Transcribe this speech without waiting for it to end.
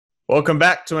Welcome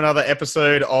back to another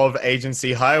episode of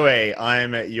Agency Highway.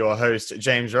 I'm your host,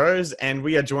 James Rose, and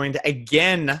we are joined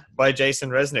again by Jason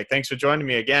Resnick. Thanks for joining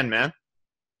me again, man.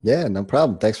 Yeah, no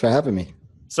problem. Thanks for having me.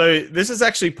 So this is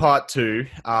actually part two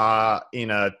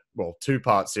in a,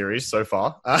 two-part series so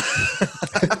far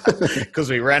because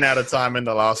we ran out of time in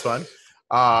the last one.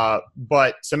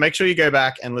 But so make sure you go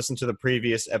back and listen to the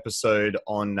previous episode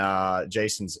on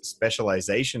Jason's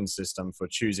specialization system for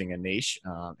choosing a niche.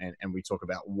 And we talk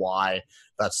about why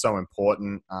that's so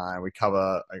important. We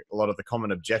cover a lot of the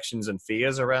common objections and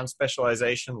fears around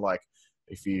specialization, like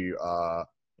if you are,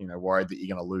 worried that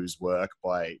you're going to lose work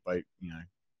by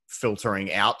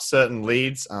filtering out certain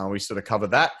leads. We sort of cover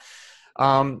that.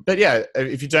 But yeah,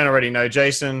 if you don't already know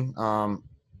Jason,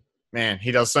 man,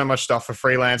 he does so much stuff for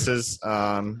freelancers,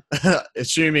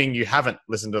 assuming you haven't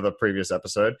listened to the previous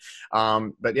episode.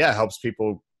 But yeah, helps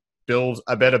people build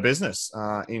a better business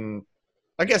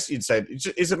I guess you'd say,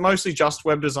 is it mostly just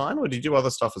web design or do you do other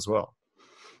stuff as well?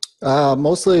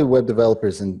 Mostly web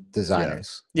developers and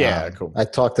designers. Yeah, cool. I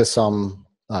talk to some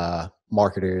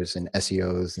marketers and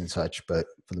SEOs and such, but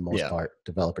for the most part,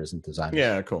 developers and designers.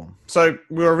 Yeah, cool. So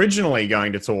we were originally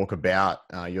going to talk about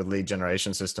your lead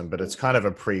generation system, but it's kind of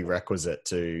a prerequisite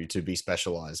to be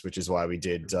specialized, which is why we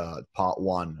did part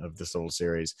one of this whole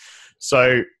series.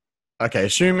 So, okay,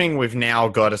 assuming we've now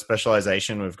got a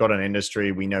specialization, we've got an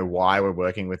industry, we know why we're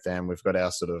working with them, we've got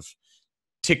our sort of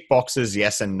tick boxes,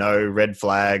 yes and no, red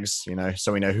flags,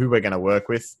 so we know who we're going to work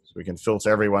with, so we can filter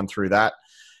everyone through that.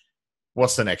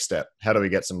 What's the next step? How do we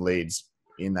get some leads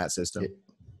in that system?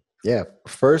 Yeah.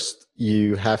 First,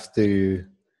 you have to,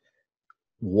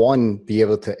 be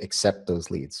able to accept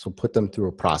those leads. So put them through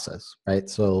a process, right?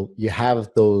 So you have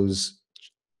those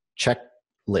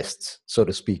checklists, so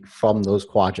to speak, from those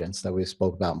quadrants that we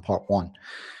spoke about in part one.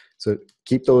 So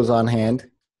keep those on hand.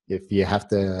 If you have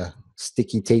to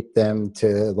sticky tape them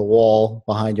to the wall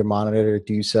behind your monitor,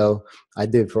 do so. I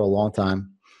did for a long time.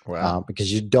 Wow.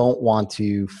 Because you don't want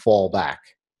to fall back,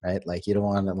 right? Like you don't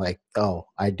want to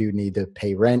I do need to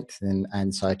pay rent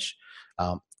and such.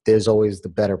 There's always the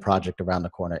better project around the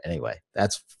corner anyway.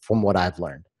 That's from what I've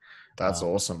learned. That's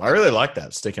awesome. I really like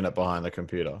that, sticking it behind the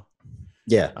computer.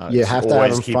 Yeah, you have to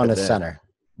have them front and center,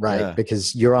 right? Yeah.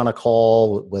 Because you're on a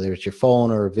call, whether it's your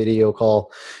phone or a video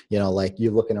call, like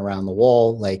you're looking around the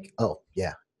wall, like, oh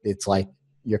yeah, it's like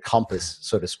your compass,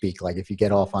 so to speak. Like if you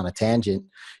get off on a tangent,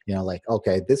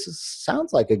 okay,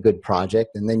 sounds like a good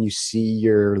project. And then you see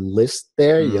your list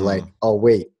there. You're like, oh,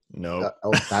 wait, no,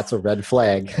 that's a red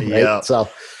flag. Right? Yeah. So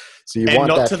you want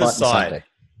not that to the side,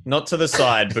 not to the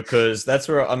side, because that's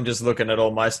where I'm just looking at all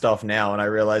my stuff now. And I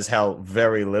realize how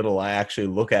very little I actually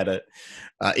look at it.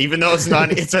 Even though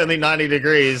it's only 90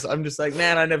 degrees. I'm just like,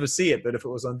 man, I never see it. But if it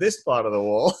was on this part of the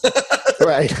wall.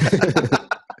 Right.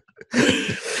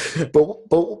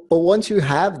 But once you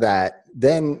have that,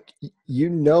 then you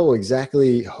know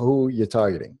exactly who you're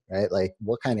targeting, right? Like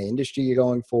what kind of industry you're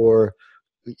going for,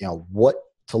 what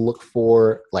to look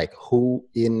for, like who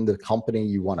in the company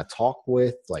you want to talk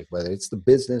with, like whether it's the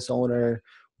business owner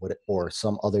or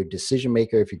some other decision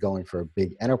maker if you're going for a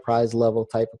big enterprise level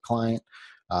type of client.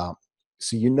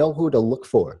 So you know who to look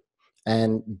for,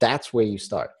 and that's where you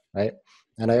start, right?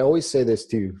 And I always say this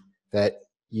too, that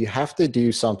you have to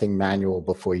do something manual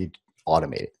before you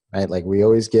automate it, right? Like we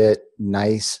always get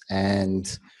nice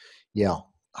and,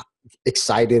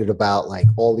 excited about like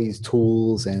all these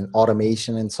tools and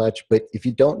automation and such. But if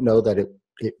you don't know that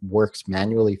it works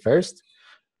manually first,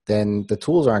 then the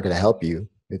tools aren't going to help you.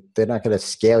 They're not going to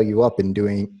scale you up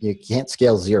you can't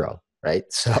scale zero, right?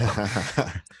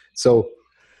 So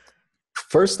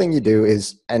first thing you do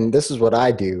is, and this is what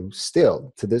I do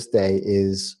still to this day,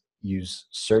 is use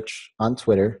search on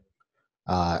Twitter.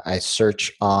 I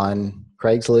search on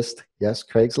Craigslist. Yes,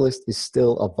 Craigslist is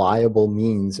still a viable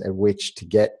means at which to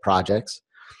get projects.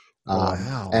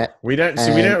 Wow. We don't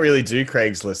really do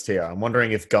Craigslist here. I'm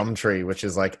wondering if Gumtree, which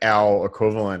is like our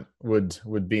equivalent,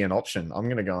 would be an option. I'm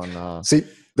going to go on. See,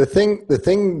 the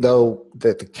thing though,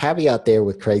 that the caveat there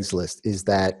with Craigslist is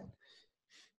that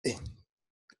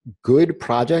good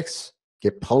projects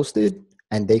get posted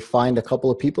and they find a couple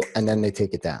of people and then they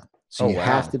take it down. So you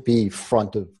have to be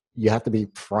front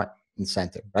and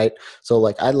center, right? So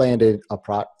like I landed a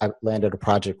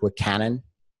project with Canon,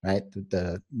 right?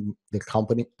 The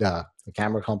company, the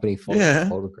camera company.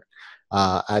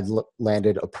 I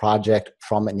landed a project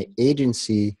from an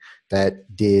agency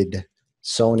that did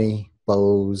Sony,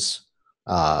 Bose,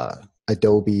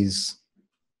 Adobe's,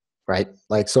 right?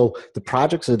 Like, so the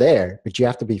projects are there, but you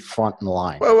have to be front in the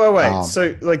line. Wait.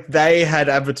 So like they had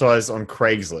advertised on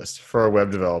Craigslist for a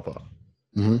web developer.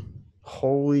 Mm-hmm.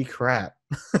 Holy crap.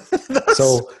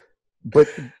 So but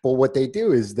what they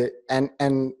do is that,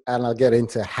 and I'll get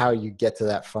into how you get to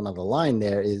that front of the line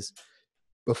there is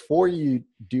before you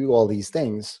do all these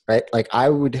things, right? Like I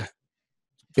would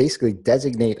basically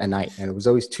designate a night, and it was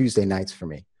always Tuesday nights for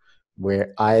me,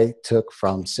 where I took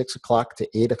from 6 o'clock to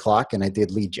 8 o'clock and I did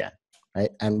lead gen,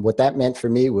 right? And what that meant for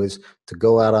me was to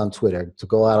go out on Twitter, to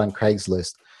go out on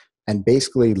Craigslist, and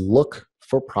basically look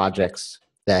for projects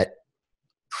that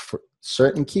for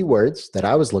certain keywords that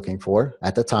I was looking for.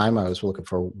 At the time, I was looking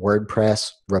for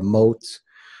WordPress, remote,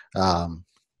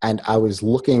 and I was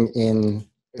looking in,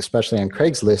 especially on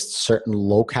Craigslist, certain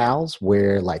locales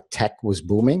where like tech was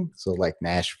booming. So like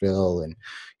Nashville and,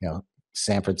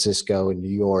 San Francisco and New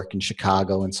York and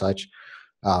Chicago and such.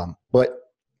 But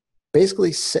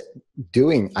basically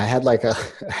I had I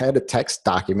had a text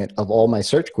document of all my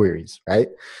search queries, right?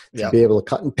 To be able to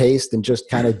cut and paste and just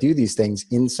kind of do these things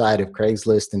inside of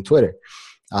Craigslist and Twitter.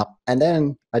 And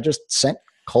then I just sent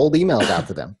cold emails out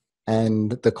to them.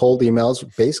 And the cold emails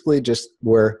basically just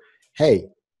were, hey,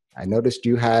 I noticed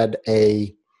you had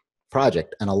a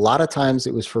project. And a lot of times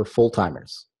it was for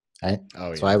full-timers, right? Oh,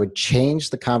 yeah. So I would change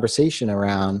the conversation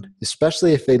around,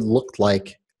 especially if they looked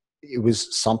like it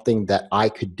was something that I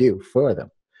could do for them,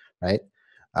 right?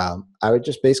 I would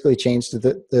just basically change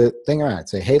the thing around and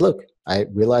say, hey, look, I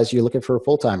realize you're looking for a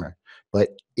full-timer, but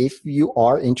if you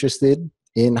are interested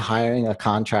in hiring a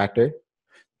contractor,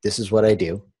 this is what I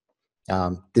do.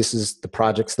 This is the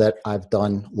projects that I've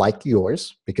done like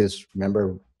yours, because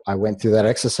remember, I went through that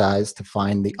exercise to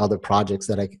find the other projects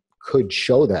that I could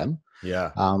show them.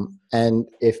 Yeah. And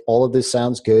if all of this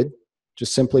sounds good,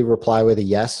 just simply reply with a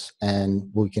yes, and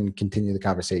we can continue the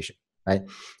conversation, right?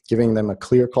 Giving them a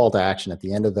clear call to action at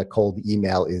the end of the cold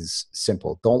email is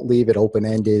simple. Don't leave it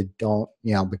open-ended. Don't,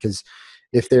 because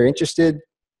if they're interested,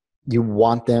 you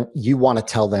want to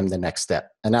tell them the next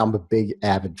step. And I'm a big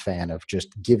avid fan of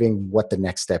just giving what the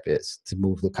next step is to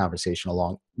move the conversation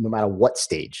along, no matter what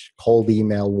stage: cold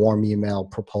email, warm email,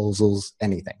 proposals,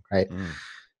 anything, right?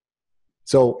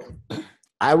 So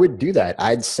I would do that.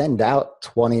 I'd send out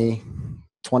 20,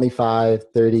 25,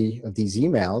 30 of these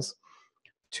emails.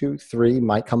 2, 3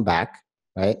 might come back,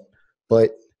 right?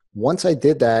 But once I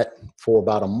did that for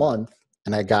about a month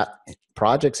and I got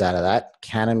projects out of that,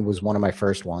 Canon was one of my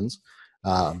first ones.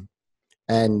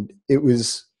 And it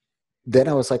was, then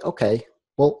I was like, okay,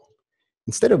 well,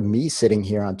 instead of me sitting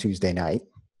here on Tuesday night,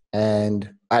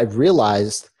 and I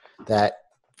realized that,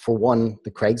 for one,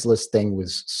 the Craigslist thing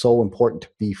was so important to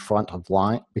be front of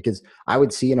line, because I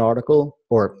would see an article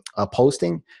or a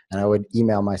posting and I would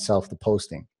email myself the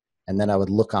posting. And then I would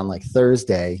look on like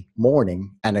Thursday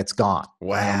morning and it's gone.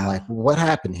 Wow. And I'm like, what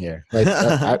happened here? Like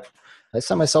I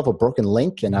sent myself a broken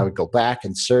link and I would go back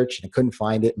and search and I couldn't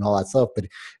find it and all that stuff. But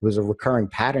it was a recurring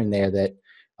pattern there that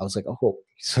I was like, oh,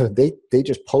 so they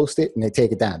just post it and they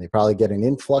take it down. They probably get an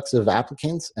influx of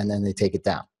applicants and then they take it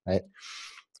down, right?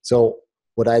 So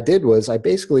what I did was I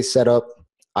basically set up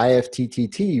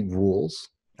IFTTT rules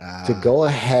to go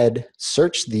ahead,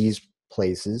 search these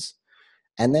places,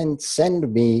 and then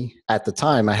send me, at the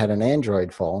time I had an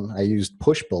Android phone, I used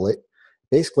Pushbullet,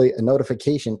 basically a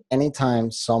notification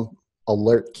anytime some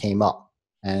alert came up.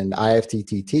 And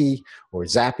IFTTT or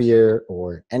Zapier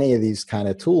or any of these kind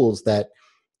of tools that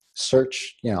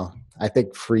search, I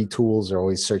think free tools are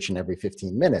always searching every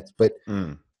 15 minutes. But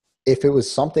if it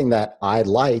was something that I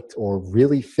liked or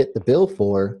really fit the bill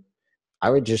for,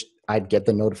 I'd get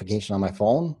the notification on my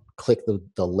phone, click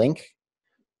the link,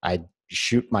 I'd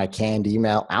shoot my canned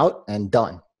email out and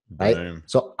done, right? Boom.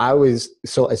 So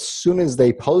as soon as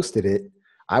they posted it,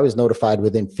 I was notified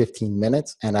within 15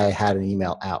 minutes and I had an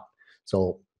email out.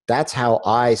 So that's how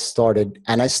I started.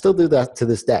 And I still do that to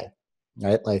this day,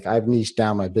 right? Like I've niched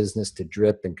down my business to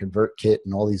Drip and ConvertKit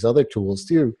and all these other tools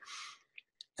too.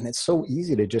 And it's so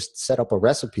easy to just set up a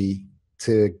recipe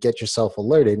to get yourself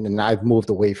alerted. And I've moved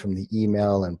away from the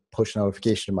email and push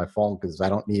notification to my phone because I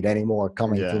don't need any more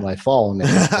coming through my phone at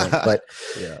this point. But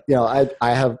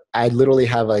I literally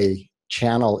have a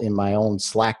channel in my own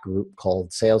Slack group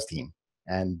called Sales Team.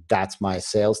 And that's my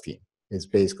sales team, is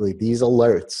basically these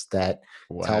alerts that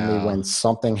tell me when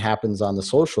something happens on the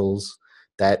socials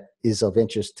that is of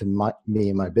interest to me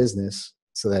and my business,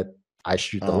 so that I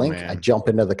shoot the link, I jump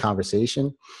into the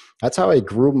conversation. That's how I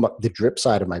grew the Drip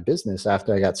side of my business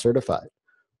after I got certified,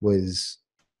 was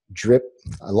Drip.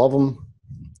 I love them,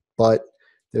 but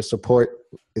their support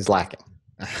is lacking.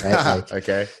 Right?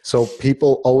 Okay. So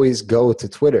people always go to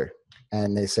Twitter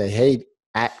and they say, hey,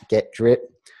 @GetDrip,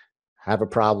 have a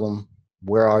problem.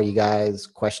 Where are you guys? ?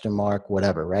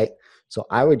 Whatever, right? So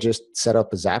I would just set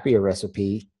up a Zapier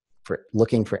recipe for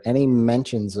looking for any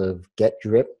mentions of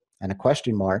GetDrip and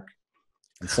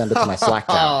a ? and send it to my Slack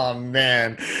channel. Oh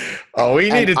man. Oh, we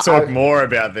need to talk more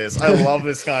about this. I love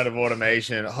this kind of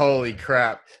automation. Holy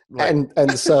crap. Like,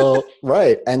 and so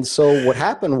right. And so what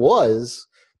happened was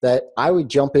that I would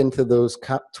jump into those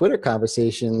Twitter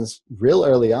conversations real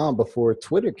early on before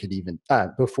Twitter could even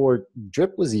before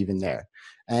Drip was even there.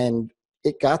 And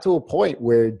it got to a point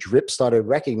where Drip started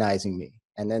recognizing me,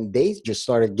 and then they just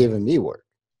started giving me work.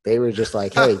 They were just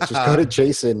like, hey, just go to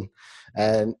Jason,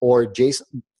 or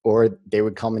they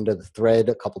would come into the thread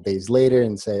a couple days later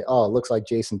and say, oh, it looks like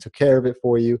Jason took care of it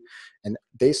for you. And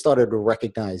they started to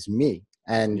recognize me.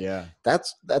 And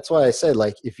that's why I said,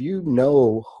 like, if you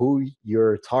know who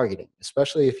you're targeting,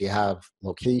 especially if you have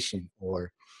location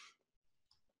or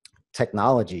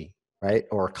technology, right,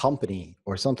 or a company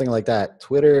or something like that,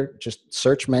 Twitter, just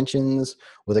search mentions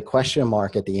with a question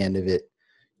mark at the end of it,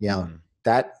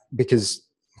 that, because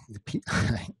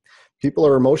people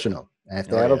are emotional. And if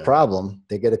they have a problem,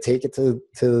 they're going to take it to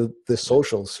the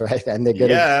socials, right? And they're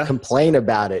going to complain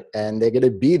about it, and they're going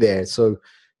to be there. So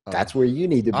that's where you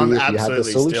need to be. I'm if you have the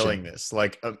solution. stealing this.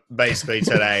 Like basically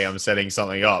today I'm setting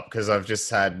something up because I've just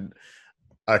had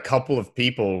a couple of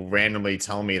people randomly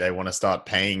tell me they want to start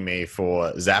paying me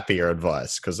for Zapier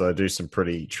advice because I do some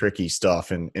pretty tricky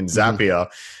stuff in Zapier.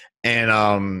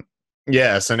 And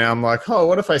so now I'm like, oh,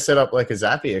 what if I set up like a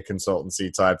Zapier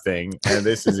consultancy type thing? And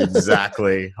this is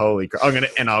exactly holy crap.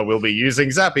 I will be using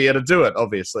Zapier to do it,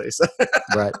 obviously. So,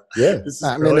 right. Yeah.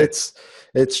 I mean,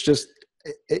 it's just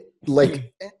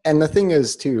like, and the thing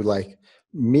is too, like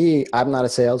me, I'm not a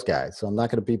sales guy, so I'm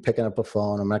not going to be picking up a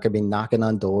phone. I'm not going to be knocking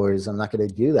on doors. I'm not going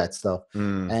to do that stuff.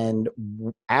 And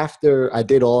after I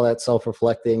did all that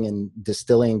self-reflecting and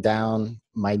distilling down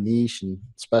my niche and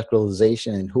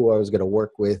specialization and who I was going to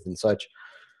work with and such,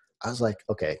 I was like,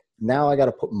 okay, now I got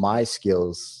to put my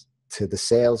skills to the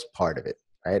sales part of it.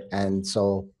 Right. And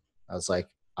so I was like,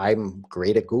 I'm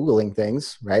great at Googling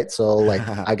things, right? So like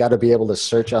I got to be able to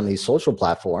search on these social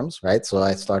platforms, right? So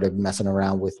I started messing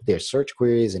around with their search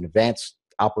queries and advanced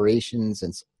operations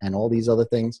and all these other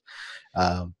things.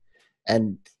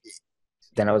 And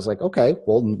then I was like, okay,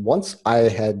 well, once I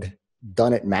had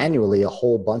done it manually a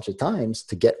whole bunch of times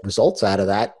to get results out of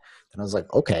that, then I was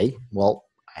like, okay, well,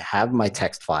 I have my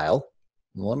text file.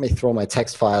 Well, let me throw my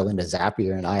text file into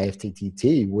Zapier and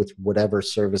IFTTT with whatever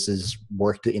services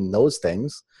worked in those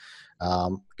things.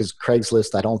 Because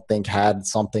Craigslist, I don't think had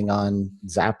something on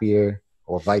Zapier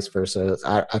or vice versa.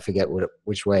 I forget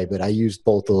which way, but I used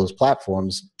both of those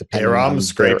platforms. There are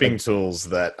scraping tools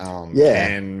that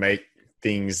can make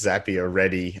things Zapier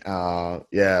ready.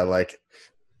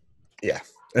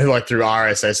 Like through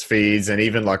RSS feeds and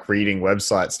even like reading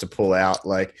websites to pull out,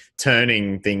 like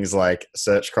turning things like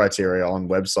search criteria on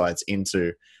websites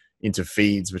into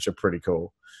feeds, which are pretty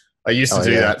cool. I used to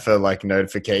do that for like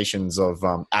notifications of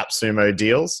AppSumo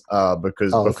deals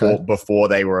because before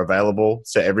they were available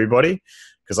to everybody,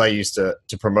 because I used to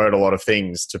promote a lot of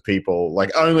things to people, like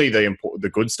only the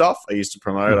good stuff I used to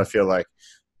promote. I feel like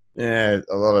a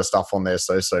lot of stuff on there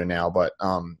so now, but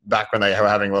back when they were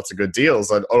having lots of good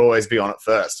deals, I'd always be on it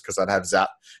first because I'd have Zap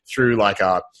through like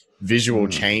a visual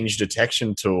change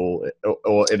detection tool,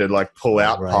 or it'd like pull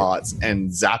out parts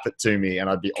and zap it to me, and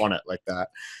I'd be on it like that.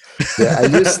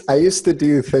 I used to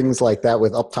do things like that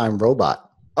with Uptime Robot.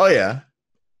 Oh yeah,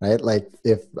 right. Like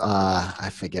if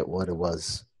I forget what it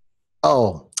was.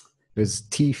 Oh, it was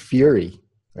T Fury.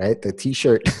 Right, the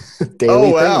T-shirt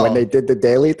daily thing, when they did the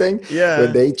daily thing,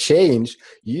 when they changed,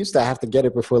 you used to have to get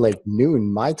it before like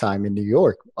noon my time in New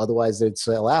York, otherwise they'd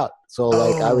sell out. So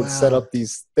like I would set up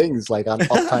these things like on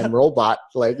Uptime Robot,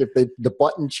 like if the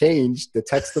button changed, the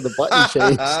text of the button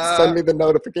changed, send me the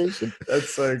notification.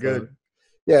 That's so good.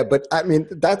 But I mean,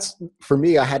 that's for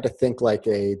me. I had to think like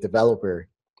a developer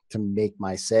to make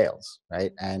my sales,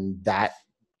 right, and that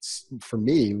for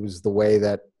me was the way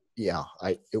that.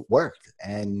 It worked.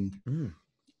 And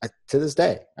to this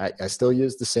day, I still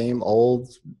use the same old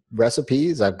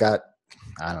recipes. I've got,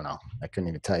 I don't know, I couldn't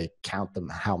even count them,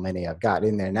 how many I've got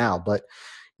in there now, but,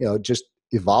 it just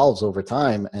evolves over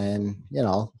time. And,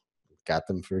 got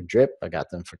them for Drip. I got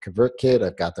them for ConvertKit.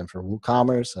 I've got them for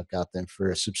WooCommerce. I've got them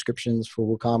for subscriptions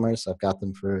for WooCommerce. I've got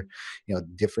them for,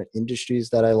 different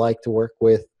industries that I like to work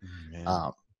with.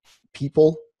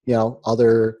 People,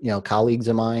 other, colleagues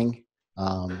of mine.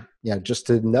 Just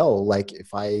to know, like if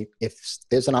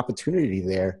there's an opportunity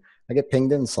there, I get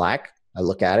pinged in Slack. I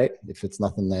look at it. If it's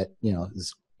nothing that,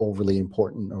 is overly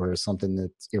important or something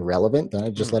that's irrelevant, then I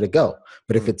just let it go.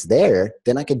 But if it's there,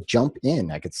 then I could jump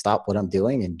in. I could stop what I'm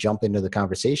doing and jump into the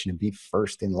conversation and be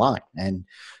first in line. And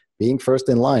being first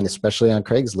in line, especially on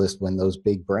Craigslist, when those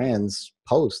big brands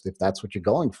post, if that's what you're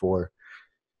going for,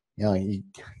 you know,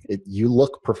 you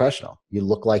look professional. You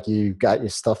look like you got your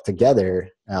stuff together.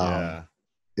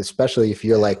 Especially if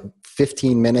you're like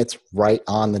 15 minutes right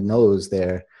on the nose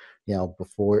there, you know,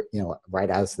 before, you know, right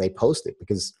as they post it,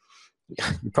 because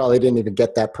you probably didn't even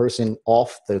get that person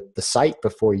off the site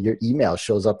before your email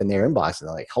shows up in their inbox. And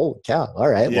they're like, holy cow. All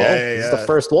right. This is the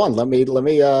first one. Let me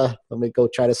go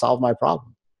try to solve my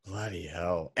problem. Bloody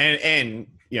hell. And,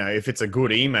 you know, if it's a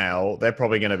good email, they're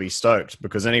probably going to be stoked,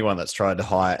 because anyone that's tried to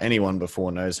hire anyone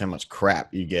before knows how much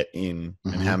crap you get in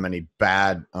and how many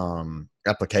bad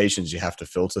applications you have to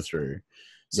filter through.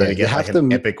 So to get like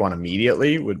an epic one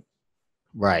immediately would.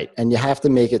 Right. And you have to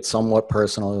make it somewhat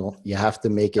personal. You have to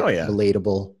make it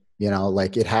relatable. You know,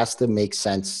 like it has to make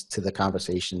sense to the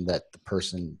conversation that the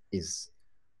person is,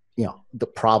 you know, the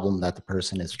problem that the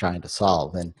person is trying to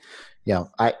solve. And, you know,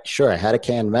 I had a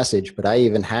canned message, but I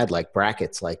even had like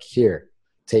brackets, like, here,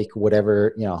 take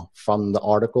whatever, you know, from the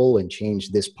article and change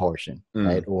this portion.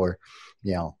 Right. Or,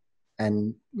 you know,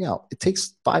 and, you know, it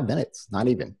takes 5 minutes, not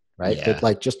even. Right. Yeah. But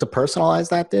like, just to personalize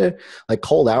that there, like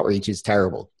cold outreach is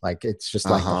terrible. Like, it's just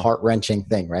like a heart wrenching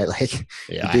thing, right? Like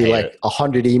you do like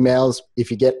 100 emails. If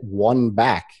you get one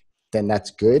back, then that's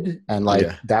good. And like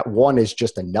that one is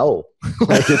just a no,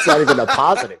 like it's not even a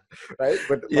positive. Right.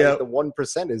 But like the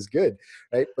 1% is good.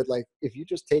 Right. But like, if you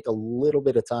just take a little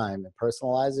bit of time and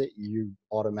personalize it, you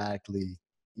automatically,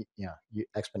 you know, you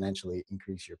exponentially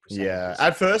increase your percentage. Yeah.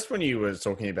 At first, when you were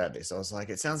talking about this, I was like,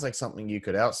 it sounds like something you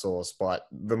could outsource. But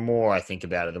the more I think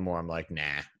about it, the more I'm like,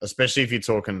 nah. Especially if you're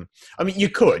talking, I mean, you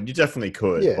definitely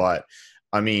could. Yeah. But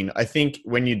I mean, I think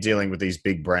when you're dealing with these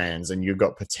big brands and you've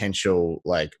got potential,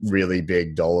 like really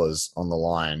big dollars on the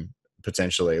line,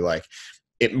 potentially, like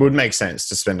it would make sense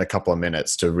to spend a couple of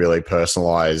minutes to really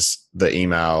personalize the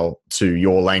email to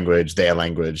your language, their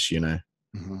language, you know?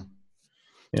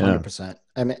 100%.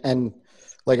 And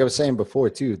like I was saying before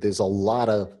too, there's a lot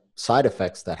of side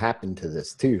effects that happen to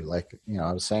this too. Like, you know,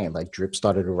 I was saying, like Drip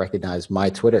started to recognize my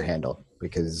Twitter handle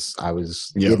because I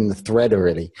was in the thread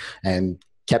already and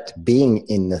kept being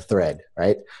in the thread.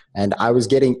 Right. And I was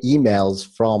getting emails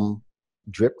from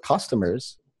Drip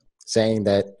customers saying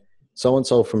that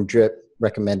so-and-so from Drip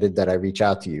recommended that I reach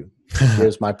out to you.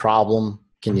 Here's my problem.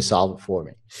 Can you solve it for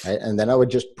me? Right. And then I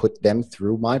would just put them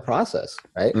through my process.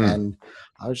 Right. And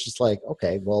I was just like,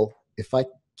 okay, well, if I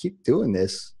keep doing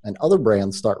this and other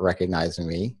brands start recognizing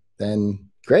me, then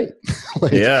great.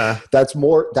 Like,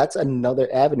 that's another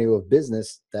avenue of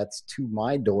business that's to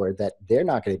my door that they're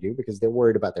not going to do because they're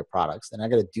worried about their products. They're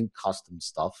not going to do custom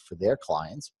stuff for their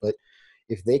clients. But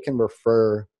if they can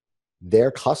refer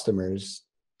their customers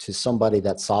to somebody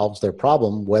that solves their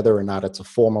problem, whether or not it's a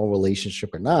formal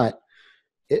relationship or not,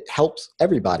 it helps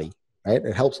everybody, right?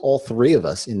 It helps all three of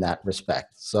us in that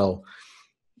respect. So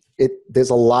there's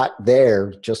a lot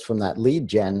there just from that lead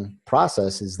gen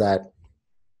process, is that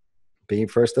being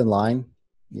first in line,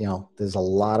 you know, there's a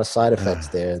lot of side effects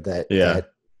there that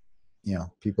you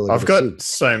know, people are I've got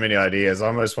so many ideas. I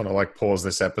almost want to like pause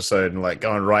this episode and like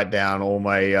go and write down all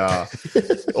my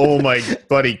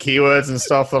bloody keywords and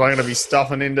stuff that I'm going to be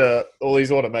stuffing into all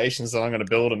these automations that I'm going to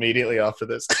build immediately after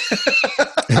this.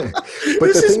 But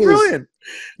this is brilliant.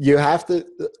 You have to,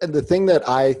 and the thing that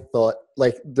I thought,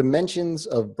 like the mentions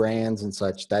of brands and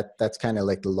such, that's kind of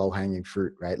like the low hanging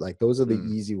fruit, right? Like those are the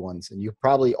easy ones, and you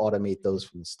probably automate those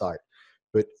from the start.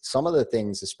 But some of the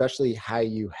things, especially how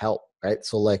you help, right?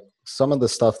 So like some of the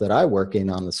stuff that I work in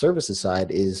on the services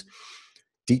side is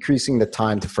decreasing the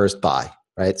time to first buy,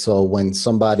 right? So when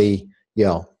somebody, you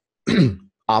know,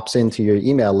 opts into your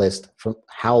email list, from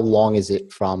how long is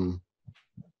it from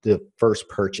the first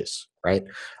purchase, right?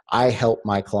 I help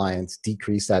my clients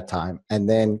decrease that time and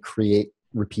then create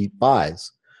repeat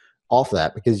buys off of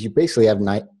that, because you basically have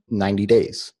 90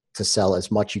 days to sell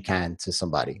as much you can to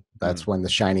somebody. That's when the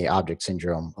shiny object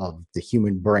syndrome of the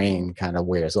human brain kind of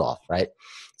wears off, right?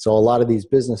 So a lot of these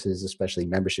businesses, especially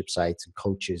membership sites and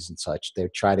coaches and such, they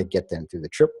try to get them through the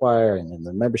tripwire and then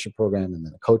the membership program and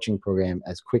then the coaching program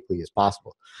as quickly as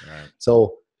possible. Right.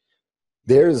 So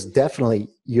there's definitely,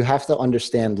 you have to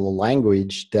understand the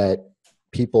language that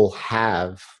people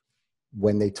have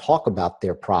when they talk about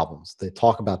their problems, they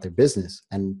talk about their business,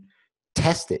 and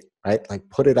test it, right? Like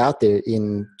put it out there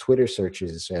in Twitter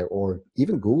searches or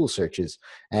even Google searches.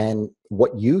 And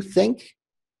what you think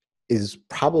is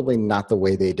probably not the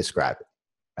way they describe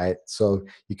it, right? So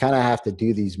you kind of have to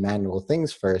do these manual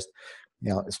things first. You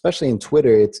know, especially in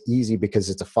Twitter, it's easy because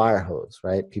it's a fire hose,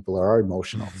 right? People are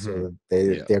emotional. So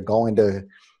they're going to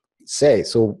say,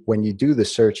 so when you do the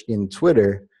search in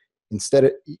Twitter,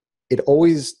 it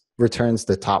always returns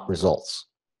the top results,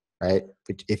 right?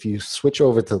 But if you switch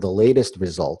over to the latest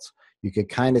results, you could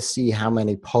kind of see how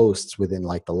many posts within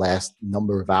like the last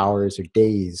number of hours or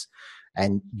days.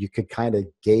 And you could kind of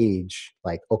gauge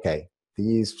like, okay,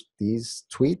 these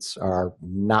tweets are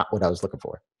not what I was looking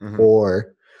for. Mm-hmm.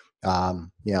 Or,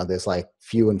 there's like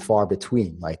few and far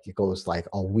between, like it goes like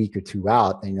a week or two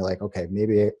out and you're like, okay,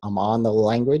 maybe I'm on the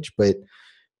language, but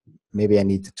maybe I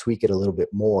need to tweak it a little bit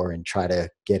more and try to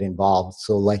get involved.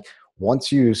 So like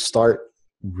once you start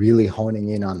really honing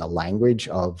in on the language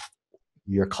of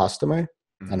your customer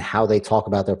and how they talk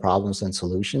about their problems and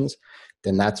solutions,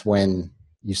 then that's when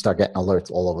you start getting alerts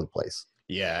all over the place.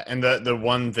 Yeah. And the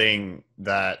one thing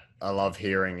that I love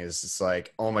hearing is it's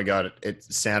like, oh my God, it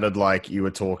sounded like you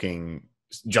were talking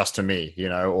just to me,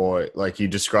 or like you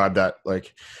described that,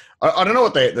 like, I don't know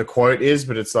what the quote is,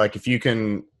 but it's like, if you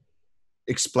can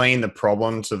explain the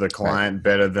problem to the client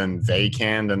better than they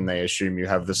can, then they assume you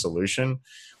have the solution,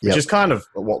 which is kind of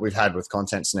what we've had with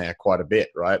Content Snare quite a bit,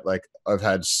 right? Like I've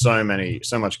had so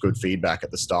much good feedback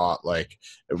at the start, like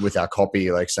with our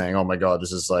copy, like saying, oh my God,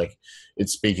 this is like,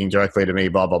 it's speaking directly to me,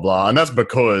 blah, blah, blah. And that's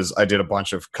because I did a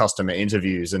bunch of customer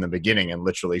interviews in the beginning and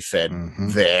literally fed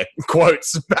their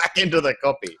quotes back into the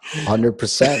copy.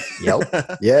 100%.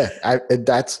 Yep. Yeah.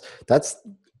 That's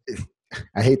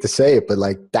I hate to say it, but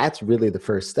like that's really the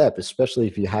first step, especially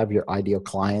if you have your ideal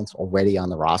clients already on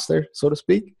the roster, so to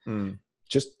speak.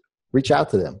 Just reach out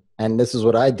to them. And this is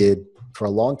what I did for a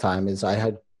long time is I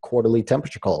had quarterly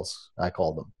temperature calls, I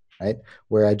called them, right?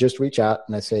 Where I just reach out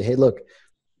and I say, hey, look,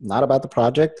 not about the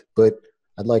project, but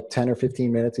I'd like 10 or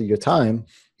 15 minutes of your time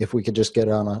if we could just get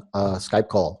on a Skype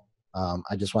call.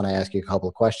 I just want to ask you a couple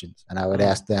of questions. And I would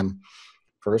ask them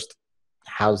first,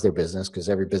 how's their business? Because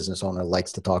every business owner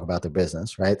likes to talk about their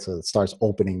business, right? So it starts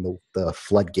opening the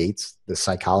floodgates, the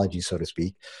psychology, so to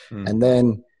speak. And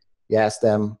then you ask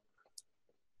them,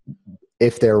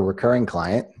 if they're a recurring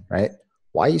client, right?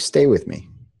 Why you stay with me,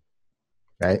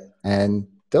 right? And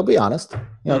they'll be honest,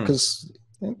 because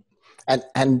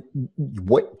and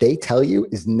what they tell you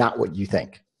is not what you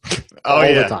think all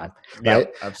the time, right?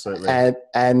 Yep, absolutely.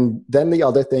 And then the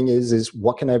other thing is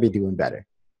what can I be doing better,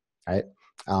 right?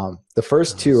 The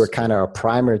first two are kind of a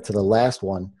primer to the last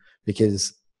one,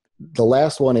 because the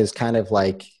last one is kind of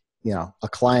like, a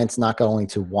client's not going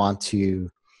to want to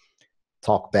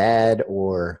talk bad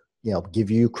or, give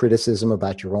you criticism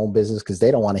about your own business because they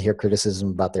don't want to hear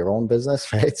criticism about their own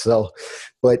business, right? So,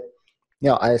 but,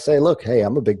 I say, look, hey,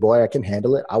 I'm a big boy. I can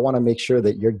handle it. I want to make sure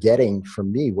that you're getting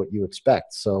from me what you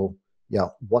expect. So,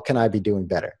 what can I be doing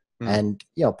better? And,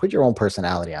 put your own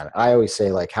personality on it. I always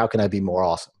say, like, how can I be more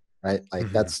awesome? Right?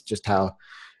 Like that's just how,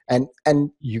 and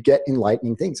you get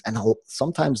enlightening things. And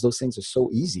sometimes those things are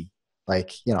so easy.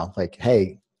 Like, like,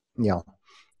 hey,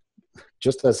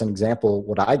 just as an example,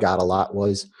 what I got a lot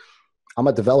was I'm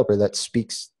a developer that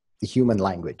speaks the human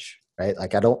language, right?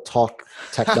 Like I don't talk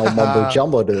techno mumbo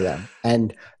jumbo to them.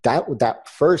 And I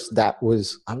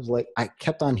was like, I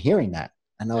kept on hearing that.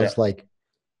 And I was like,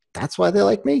 that's why they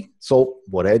like me. So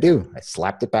what do? I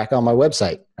slapped it back on my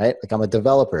website, right? Like I'm a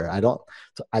developer.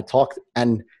 I talk,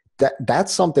 and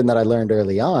that's something that I learned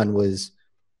early on was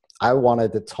I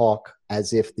wanted to talk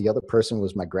as if the other person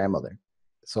was my grandmother.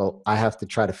 So I have to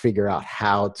try to figure out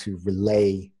how to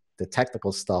relay the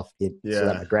technical stuff so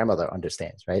that my grandmother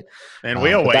understands, right? And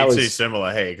we are way too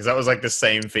similar, hey, because that was like the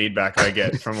same feedback I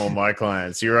get from all my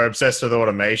clients. You're obsessed with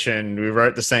automation. We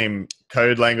wrote the same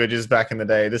code languages back in the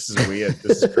day. This is weird.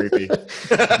 This is creepy.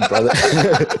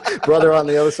 brother on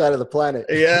the other side of the planet.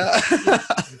 Yeah.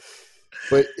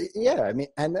 But yeah, I mean,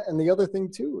 and the other thing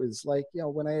too is like,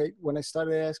 when I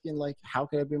started asking like, how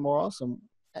can I be more awesome?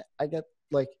 I get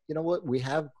like, you know what, we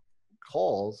have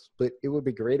calls, but it would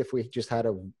be great if we just had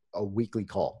a weekly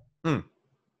call.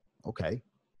 Okay.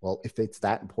 Well, if it's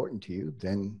that important to you,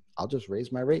 then I'll just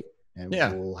raise my rate and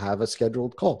we'll have a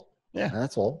scheduled call. Yeah. And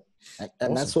that's all. And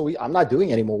awesome. That's what I'm not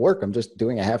doing any more work. I'm just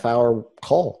doing a half-hour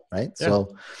call. Right. Yeah.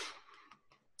 So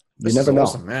you never know.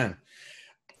 Awesome, man.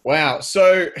 Wow.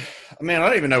 So, man, I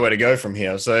don't even know where to go from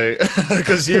here. So,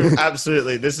 because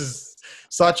this is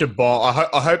such a bomb.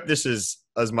 I hope this is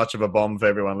as much of a bomb for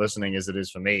everyone listening as it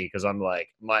is for me, because I'm like,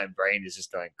 my brain is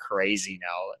just going crazy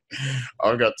now.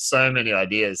 I've got so many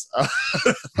ideas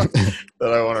that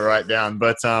I want to write down.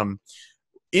 But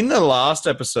in the last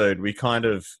episode, we kind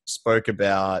of spoke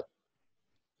about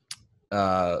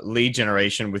lead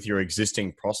generation with your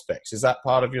existing prospects. Is that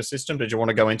part of your system? Did you want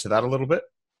to go into that a little bit?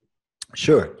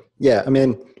 Sure. Yeah. I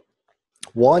mean,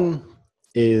 one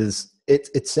is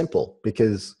it's simple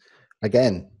because,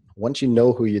 again, once you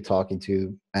know who you're talking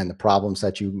to and the problems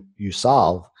that you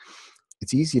solve,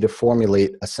 it's easy to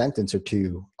formulate a sentence or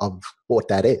two of what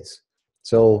that is.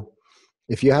 So,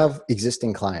 if you have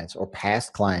existing clients or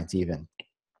past clients, even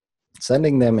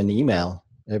sending them an email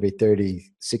every 30,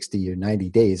 60, or 90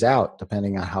 days out,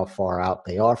 depending on how far out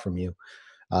they are from you,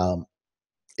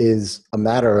 is a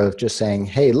matter of just saying,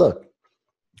 hey, look,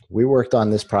 we worked on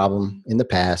this problem in the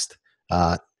past.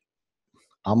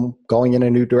 I'm going in a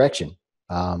new direction.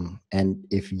 And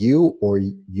if you or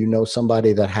you know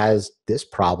somebody that has this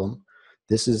problem,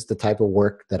 this is the type of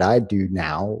work that I do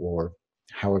now, or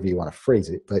however you want to phrase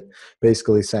it. But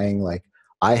basically saying like,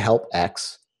 I help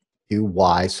X do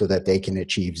Y so that they can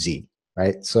achieve Z,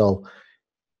 right? So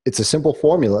it's a simple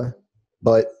formula,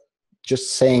 but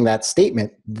just saying that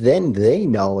statement, then they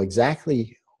know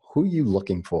exactly who you're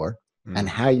looking for and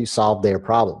how you solve their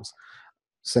problems.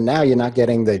 So now you're not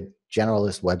getting the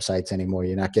generalist websites anymore.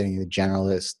 You're not getting the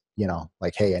generalist,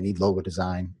 like, hey, I need logo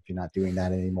design. If you're not doing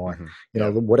that anymore,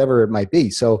 whatever it might be.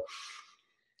 So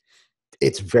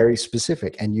it's very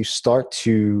specific, and you start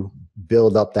to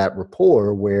build up that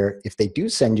rapport where if they do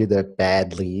send you the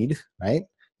bad lead, right,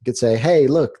 you could say, hey,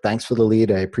 look, thanks for the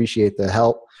lead. I appreciate the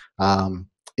help.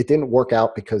 It didn't work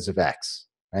out because of X,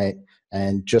 right?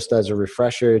 And just as a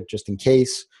refresher, just in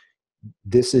case,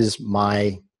 this is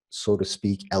my, so to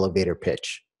speak, elevator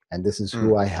pitch. And this is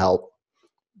who I help,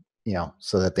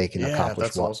 so that they can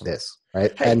accomplish awesome. this,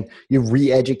 right? Hey. And you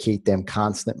re-educate them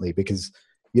constantly because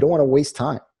you don't want to waste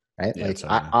time, right? Yeah,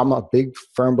 I'm a big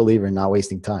firm believer in not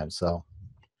wasting time. So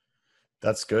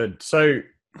that's good. So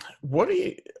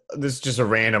this is just a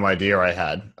random idea I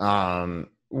had.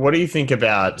 What do you think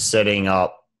about setting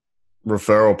up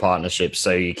referral partnerships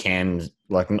so you can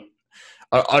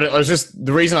I was just,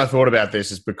 the reason I thought about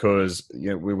this is because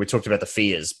we talked about the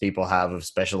fears people have of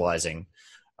specializing,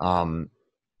 that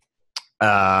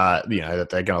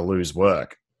they're going to lose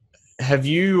work. Have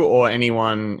you or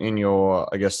anyone in your,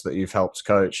 I guess that you've helped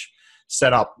coach,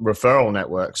 set up referral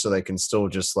networks so they can still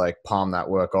just like palm that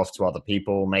work off to other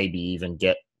people, maybe even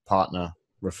get partner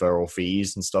referral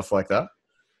fees and stuff like that?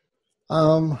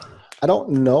 I don't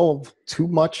know too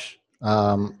much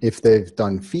if they've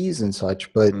done fees and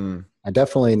such, but I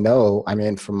definitely know, I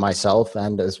mean, from myself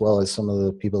and as well as some of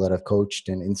the people that I've coached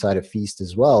and inside of Feast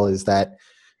as well, is that,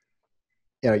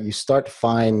 you start to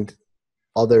find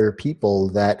other people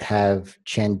that have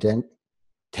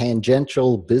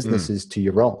tangential businesses to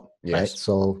your own, right?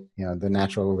 So, the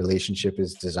natural relationship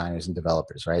is designers and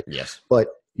developers, right? Yes. But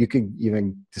you could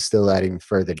even distill that even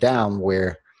further down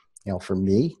where, for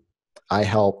me, I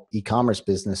help e-commerce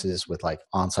businesses with like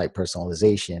on-site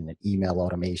personalization and email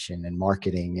automation and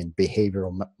marketing and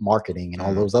behavioral marketing and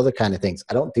all those other kind of things.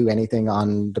 I don't do anything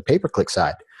on the pay-per-click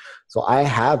side. So I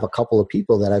have a couple of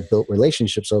people that I've built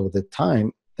relationships over the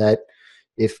time that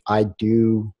if I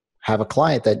do have a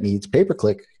client that needs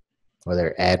pay-per-click,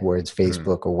 whether AdWords,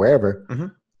 Facebook, or wherever,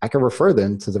 I can refer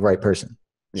them to the right person.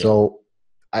 Yeah. So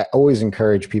I always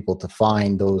encourage people to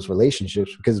find those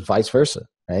relationships because vice versa,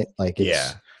 right? Like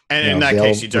it's, and in that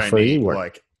case, you don't need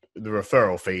like the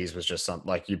referral fees was just something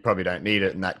like you probably don't need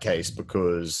it in that case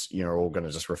because you're all going to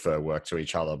just refer work to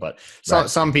each other. But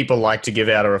some people like to give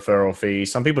out a referral fee.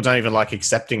 Some people don't even like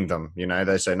accepting them.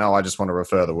 They say, no, I just want to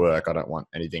refer the work. I don't want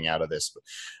anything out of this. But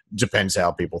depends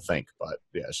how people think. But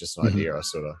yeah, it's just an idea I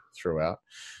sort of threw out.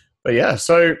 But yeah,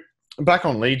 so back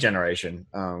on lead generation,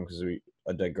 because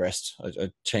I digressed.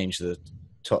 I changed the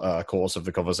course of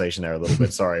the conversation there a little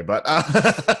bit. Sorry, but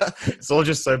it's all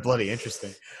just so bloody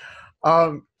interesting.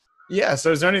 So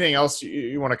is there anything else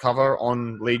you want to cover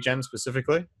on lead gen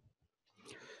specifically?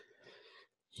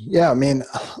 Yeah, I mean,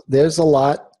 there's a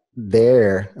lot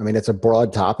there. I mean, it's a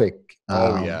broad topic.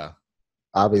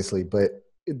 Obviously, but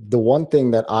the one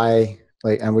thing that I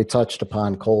like, and we touched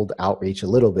upon cold outreach a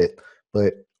little bit,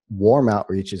 but warm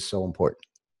outreach is so important.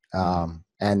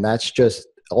 And that's just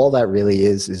all that really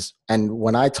is, and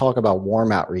when I talk about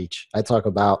warm outreach, I talk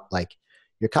about like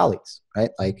your colleagues, right?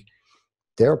 Like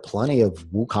there are plenty of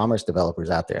WooCommerce developers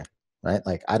out there, right?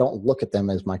 Like I don't look at them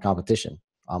as my competition.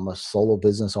 I'm a solo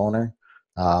business owner.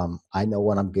 I know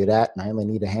what I'm good at and I only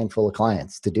need a handful of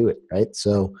clients to do it, right?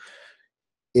 So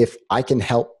if I can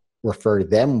help refer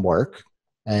them work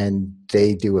and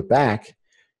they do it back,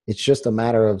 it's just a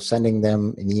matter of sending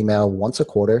them an email once a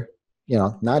quarter.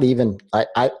 Not even,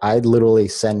 I literally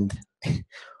send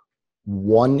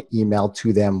one email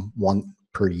to them one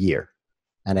per year.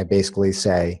 And I basically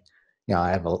say, I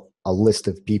have a list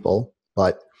of people,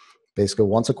 but basically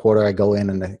once a quarter I go in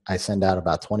and I send out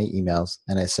about 20 emails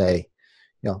and I say,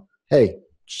 hey,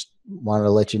 just wanted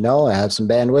to let you know I have some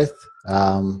bandwidth.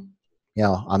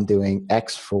 I'm doing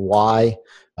X for Y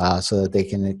so that they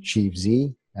can achieve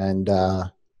Z. And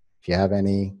if you have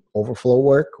any overflow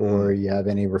work or you have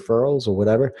any referrals or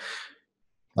whatever,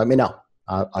 let me know.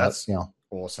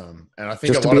 Awesome. And I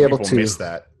think a just to lot be of able people to. miss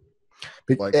that.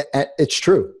 Like, It's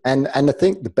true. And I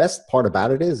think the best part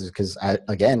about it is because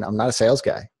again, I'm not a sales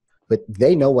guy, but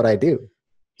they know what I do.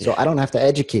 So I don't have to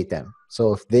educate them.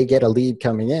 So if they get a lead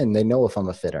coming in, they know if I'm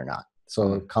a fit or not.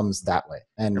 So it comes that way.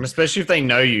 and especially if they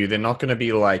know you, they're not going to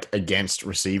be like against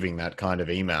receiving that kind of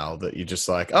email that you're just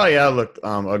like, oh yeah, look,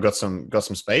 I've got some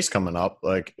space coming up.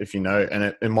 Like if you know,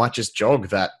 and it might just jog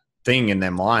that thing in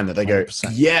their mind that they go,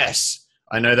 100%. yes,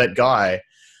 I know that guy.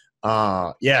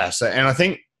 Yeah. So, and I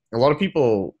think a lot of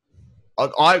people,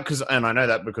 and I know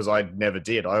that because I never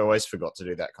did. I always forgot to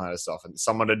do that kind of stuff. And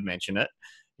someone had mentioned it,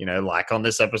 you know, like on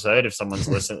this episode, if someone's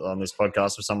listening on this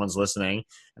podcast, if someone's listening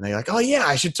and they're like, oh yeah,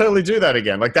 I should totally do that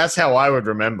again. Like that's how I would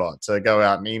remember to go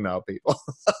out and email people.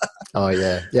 Oh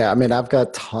yeah. Yeah. I mean, I've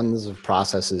got tons of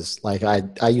processes. Like I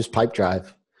use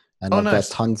Pipedrive and I've got Nice.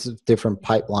 tons of different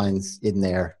pipelines in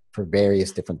there for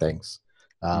various different things.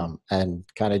 And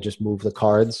kind of just move the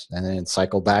cards and then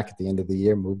cycle back at the end of the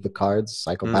year, move the cards,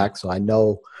 cycle back. So I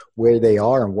know where they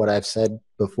are and what I've said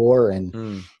before. And,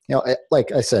 you know,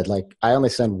 like I said, like I only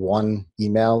send one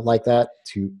email like that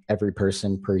to every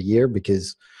person per year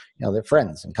because, you know, they're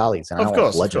friends and colleagues and I don't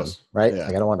want to bludgeon them, right? Yeah.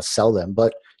 Like I don't want to sell them,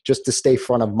 but just to stay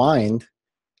front of mind,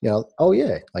 you know, oh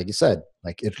yeah, like you said,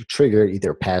 like it'll trigger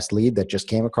either a past lead that just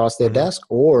came across their desk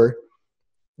or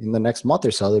in the next month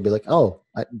or so, they'd be like, oh,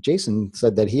 Jason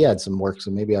said that he had some work, so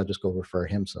maybe I'll just go refer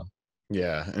him some.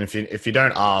 Yeah. And if you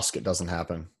don't ask, it doesn't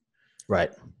happen.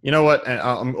 Right. You know what? And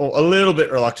I'm a little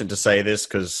bit reluctant to say this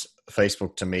because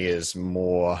Facebook to me is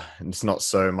more, it's not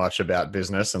so much about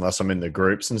business unless I'm in the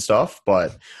groups and stuff.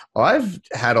 But I've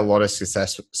had a lot of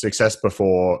success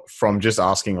before from just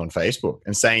asking on Facebook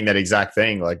and saying that exact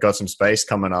thing, like got some space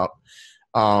coming up.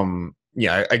 You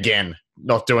know, again,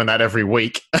 not doing that every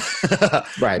week,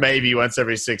 right? Maybe once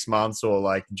every 6 months or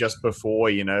like just before,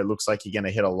 you know, it looks like you're going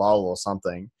to hit a lull or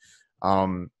something.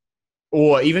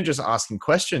 Or even just asking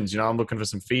questions, you know, I'm looking for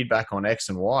some feedback on X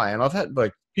and Y. And I've had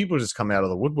like people just come out of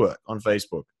the woodwork on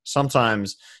Facebook.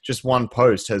 Sometimes just one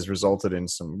post has resulted in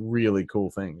some really cool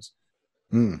things.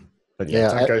 But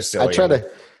yeah, don't go silly.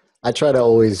 I try to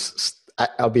always,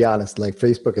 I'll be honest, like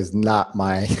Facebook is not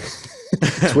my,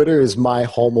 Twitter is my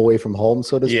home away from home,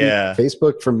 so to speak.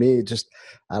 Facebook for me, just,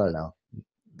 I don't know.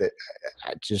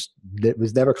 It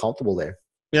was never comfortable there.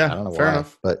 Yeah, I don't know fair why,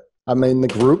 enough. but I'm in the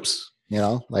groups, you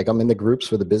know, like I'm in the groups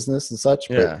for the business and such.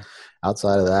 Yeah. But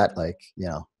outside of that, like, you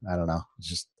know, I don't know. It's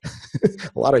just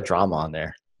a lot of drama on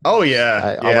there. Oh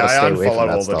yeah. I unfollow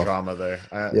all the drama there.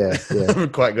 Yeah. I'm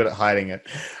quite good at hiding it.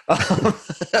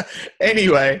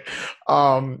 Anyway,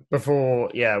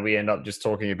 before we end up just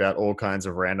talking about all kinds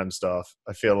of random stuff,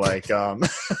 I feel like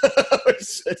we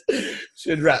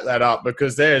should wrap that up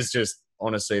because there's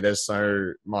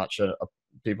so much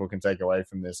people can take away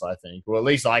from this, I think. Well, at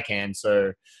least I can.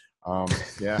 So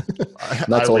yeah.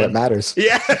 That's all that matters.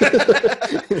 Yeah.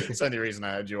 It's the only reason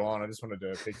I had you on. I just wanted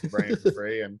to pick your brain for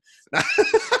free. And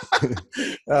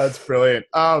that's brilliant.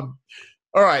 All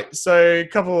right. So a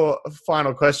couple of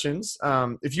final questions.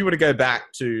 If you were to go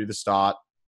back to the start,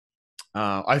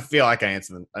 I feel like I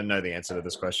know the answer to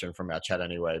this question from our chat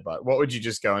anyway, but what would you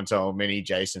just go and tell mini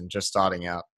Jason just starting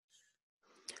out?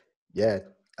 Yeah.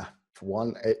 For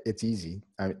one, it's easy.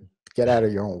 I mean, get out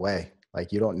of your own way.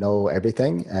 Like you don't know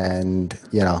everything. And,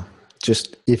 you know,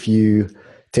 just if you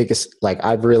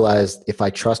I've realized if I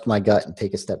trust my gut and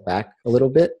take a step back a little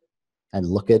bit and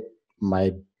look at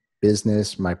my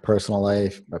business, my personal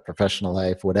life, my professional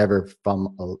life, whatever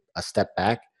from a step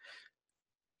back,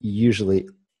 usually,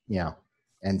 you know,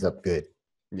 ends up good.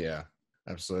 Yeah,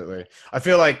 absolutely. I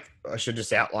feel like I should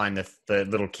just outline the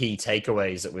little key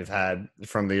takeaways that we've had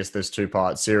from this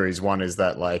 2-part series. One is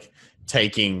that like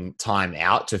taking time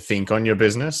out to think on your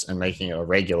business and making it a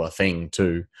regular thing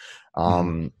too.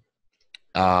 What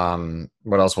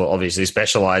else? Well, obviously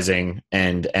specializing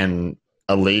and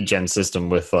a lead gen system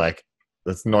with like,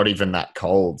 that's not even that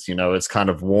cold, you know, it's kind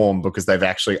of warm because they've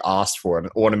actually asked for an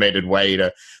automated way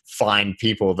to find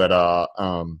people that are,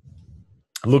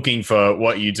 looking for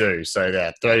what you do. So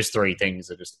that those 3 things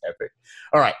are just epic.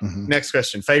 All right. Next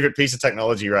question. Favorite piece of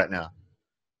technology right now?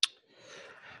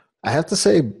 I have to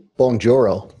say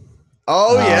Bonjoro.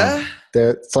 Oh yeah.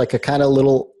 It's like a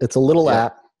little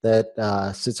app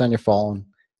that sits on your phone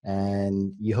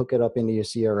and you hook it up into your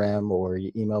CRM or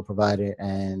your email provider.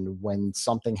 And when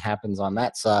something happens on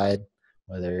that side,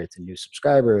 whether it's a new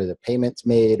subscriber or the payment's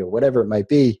made or whatever it might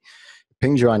be, it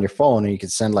pings you on your phone and you can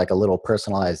send like a little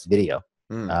personalized video.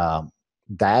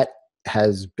 That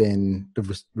has been,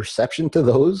 the reception to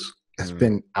those has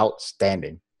been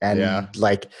outstanding. And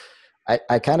like,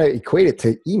 I kind of equate it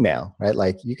to email, right?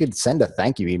 Like you could send a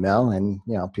thank you email and,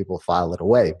 people file it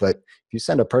away. But if you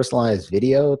send a personalized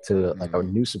video to like a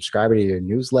new subscriber to your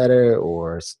newsletter,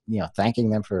 or, thanking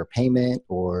them for a payment,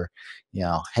 or,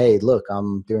 hey, look,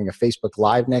 I'm doing a Facebook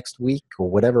Live next week, or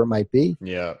whatever it might be.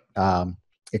 Yeah.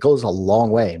 It goes a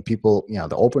long way. And people,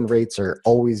 the open rates are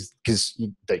always, because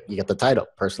you get the title,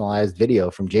 personalized video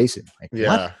from Jason. Like,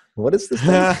 Yeah. what is this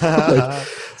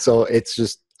thing? So it's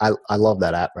just, I love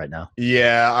that app right now.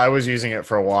 Yeah, I was using it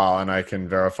for a while, and I can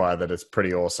verify that it's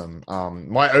pretty awesome.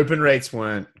 My open rates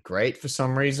weren't great for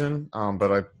some reason,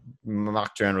 but I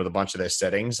mucked around with a bunch of their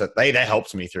settings. That they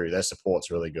helped me through. Their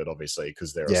support's really good, obviously,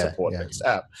 because they're a support-based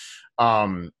app.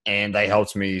 And they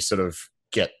helped me sort of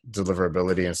get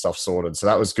deliverability and stuff sorted. So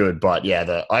that was good. But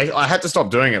yeah, I had to stop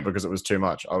doing it because it was too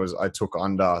much. I took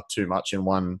under too much in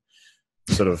one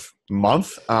sort of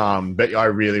month. But I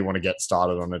really want to get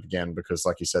started on it again because,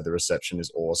 like you said, the reception is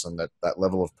awesome. That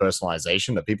level of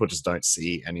personalization that people just don't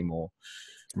see anymore.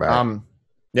 Right.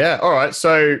 Yeah. All right.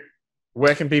 So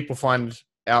where can people find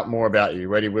out more about you?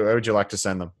 Where would you like to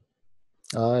send them?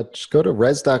 Just go to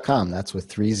rezzz.com. That's with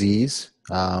 3 Z's.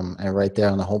 And right there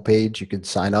on the homepage, you can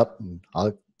sign up, and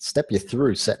I'll step you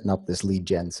through setting up this lead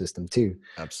gen system too.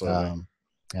 Absolutely.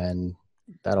 And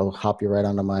that'll hop you right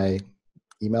onto my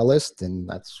email list. And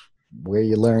that's where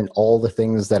you learn all the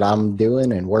things that I'm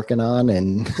doing and working on,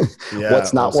 and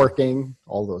what's not working,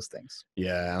 all those things.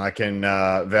 Yeah. And I can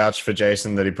vouch for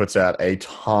Jason that he puts out a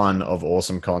ton of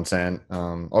awesome content.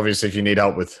 Obviously, if you need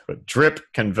help with Drip,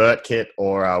 ConvertKit,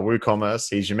 or WooCommerce,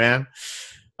 he's your man.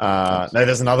 No,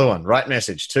 there's another one, Right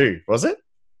Message too, was it?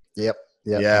 Yep.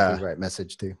 Yeah. Right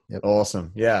Message too. Yep.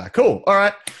 Awesome. Yeah. Cool. All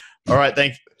right.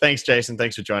 Thanks, Jason.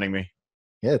 Thanks for joining me.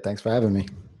 Yeah. Thanks for having me.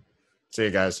 See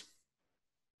you guys.